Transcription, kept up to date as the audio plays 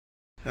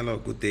Hello,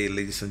 good day,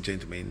 ladies and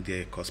gentlemen,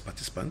 dear course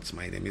participants.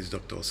 My name is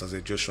Dr.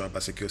 Osaze Joshua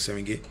Basekio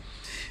Semenge.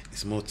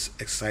 It's most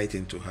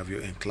exciting to have you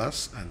in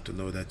class and to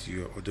know that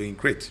you are doing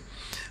great.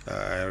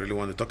 I really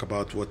want to talk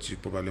about what you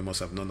probably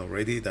must have known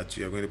already, that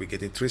you are going to be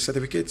getting 3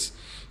 certificates,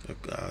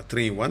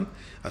 3 in 1.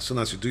 As soon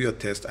as you do your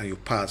test and you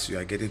pass, you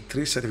are getting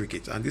 3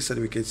 certificates. And these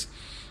certificates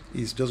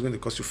is just going to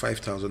cost you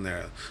 5,000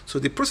 naira. So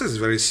the process is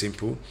very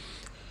simple.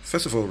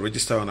 First of all,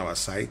 register on our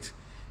site.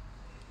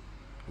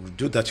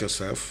 Do that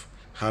yourself.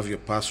 Have your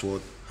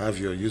password, have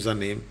your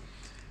username,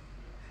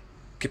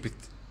 keep it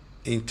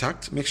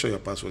intact. Make sure your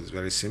password is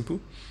very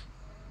simple.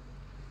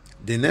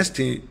 The next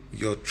thing,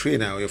 your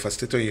trainer or your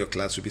facilitator in your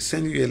class will be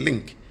sending you a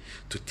link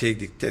to take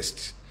the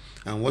test.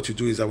 And what you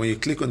do is that when you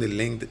click on the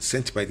link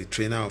sent by the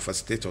trainer or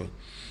facilitator,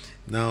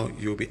 now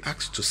you'll be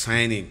asked to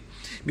sign in.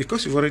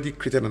 Because you've already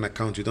created an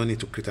account, you don't need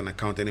to create an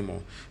account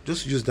anymore.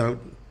 Just use that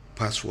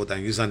password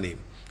and username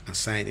and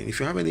sign in.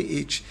 If you have any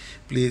itch,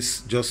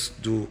 please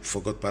just do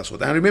forgot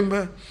password. And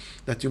remember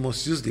that you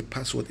must use the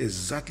password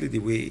exactly the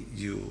way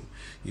you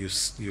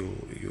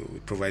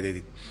provided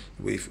it.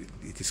 If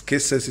it is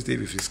case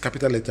sensitive, if it's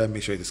capital letter,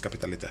 make sure it is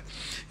capital letter.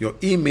 Your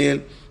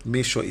email,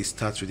 make sure it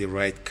starts with the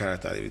right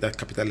character, with that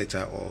capital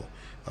letter or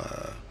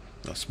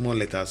small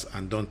letters,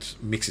 and don't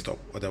mix it up.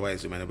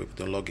 Otherwise, you might not be able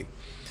to log in.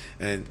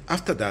 And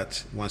after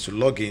that, once you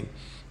log in,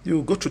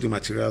 you go through the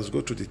materials,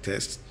 go through the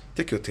test,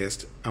 take your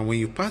test, and when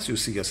you pass, you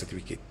see your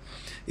certificate.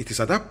 It is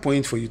at that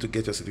point for you to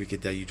get your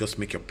certificate that you just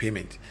make your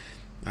payment.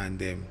 And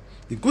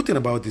the good thing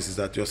about this is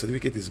that your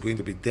certificate is going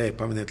to be there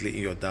permanently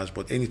in your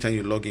dashboard. Anytime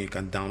you log in, you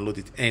can download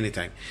it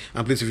anytime.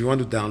 And please, if you want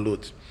to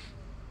download,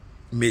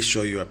 make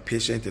sure you are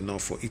patient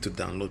enough for it to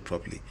download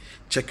properly.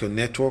 Check your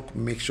network,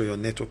 make sure your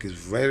network is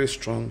very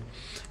strong,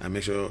 and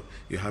make sure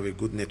you have a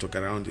good network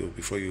around you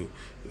before you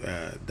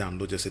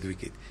download your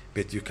certificate.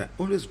 But you can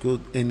always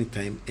go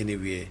anytime,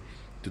 anywhere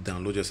to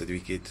download your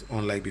certificate,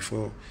 unlike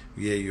before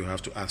where you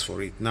have to ask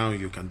for it. Now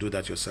you can do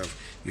that yourself.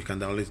 You can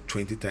download it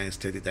 20 times,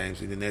 30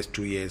 times in the next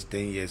 2 years,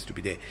 10 years to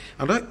be there.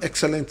 Another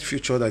excellent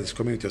feature that is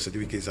coming with your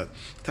certificate is that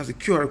it has a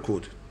QR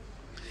code.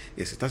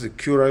 Yes, it has a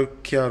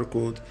QR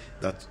code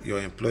that your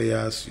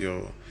employers,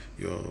 your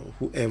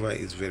whoever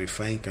is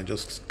verifying can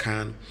just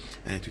scan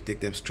and to take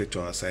them straight to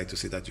our site to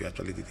see that you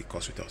actually did the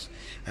course with us.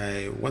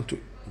 I want to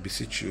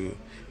beseech you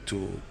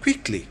to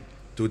quickly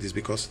do this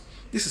because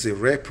this is a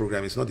rare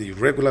program. It's not the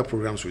regular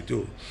programs we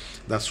do.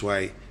 That's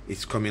why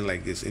it's coming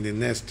like this. In the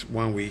next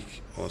 1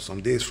 week or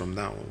some days from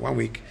now, 1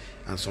 week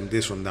and some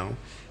days from now,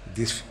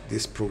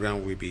 this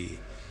program will be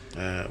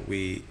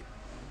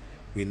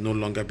will no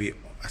longer be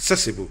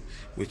accessible,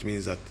 which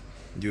means that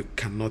you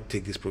cannot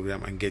take this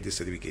program and get this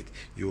certificate.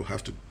 You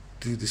have to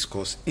do this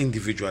course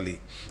individually,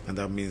 and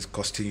that means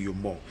costing you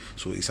more.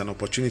 So it's an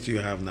opportunity you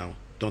have now.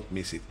 Don't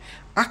miss it.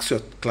 Ask your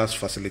class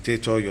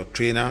facilitator, your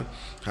trainer,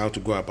 how to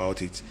go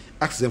about it.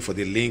 Ask them for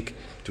the link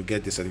to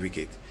get the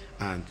certificate,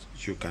 and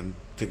you can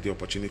take the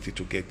opportunity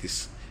to get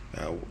this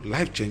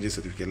life-changing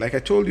certificate. Like I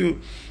told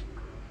you,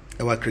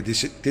 our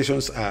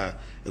accreditations are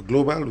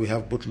global. We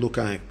have both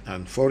local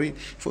and foreign.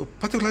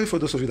 Particularly for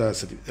those of you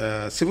that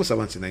are civil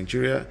servants in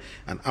Nigeria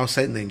and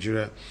outside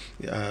Nigeria,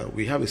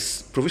 we have a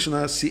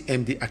provisional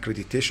CMD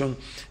accreditation.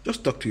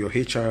 Just talk to your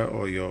HR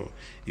or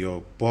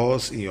your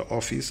boss in your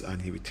office,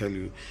 and he will tell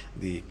you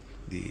the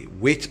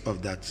weight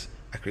of that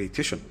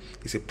accreditation.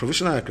 It's a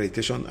provisional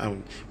accreditation,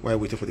 and while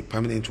waiting for the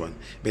permanent one.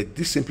 But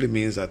this simply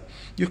means that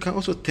you can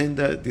also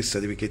tender this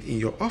certificate in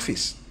your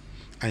office,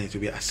 and it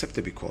will be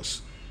accepted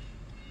because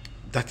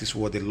that is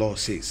what the law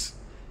says.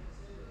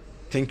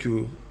 Thank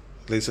you,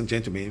 ladies and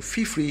gentlemen.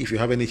 Feel free if you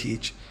have any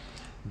itch.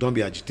 Don't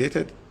be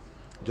agitated.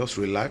 Just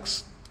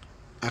relax.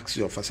 Ask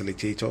your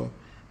facilitator,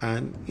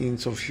 and in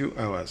some few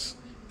hours,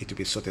 it will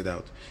be sorted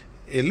out.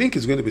 A link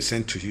is going to be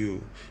sent to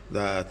you,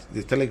 that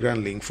the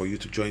Telegram link for you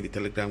to join the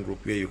Telegram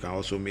group where you can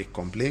also make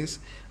complaints,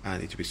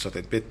 and it will be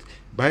sorted. But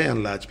by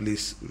and large,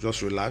 please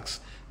just relax.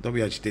 Don't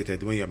be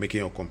agitated when you're making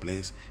your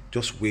complaints.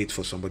 Just wait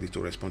for somebody to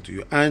respond to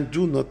you, and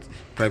do not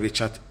private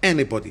chat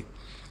anybody.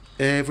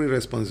 Every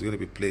response is going to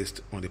be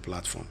placed on the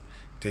platform.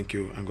 Thank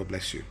you, and God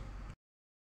bless you.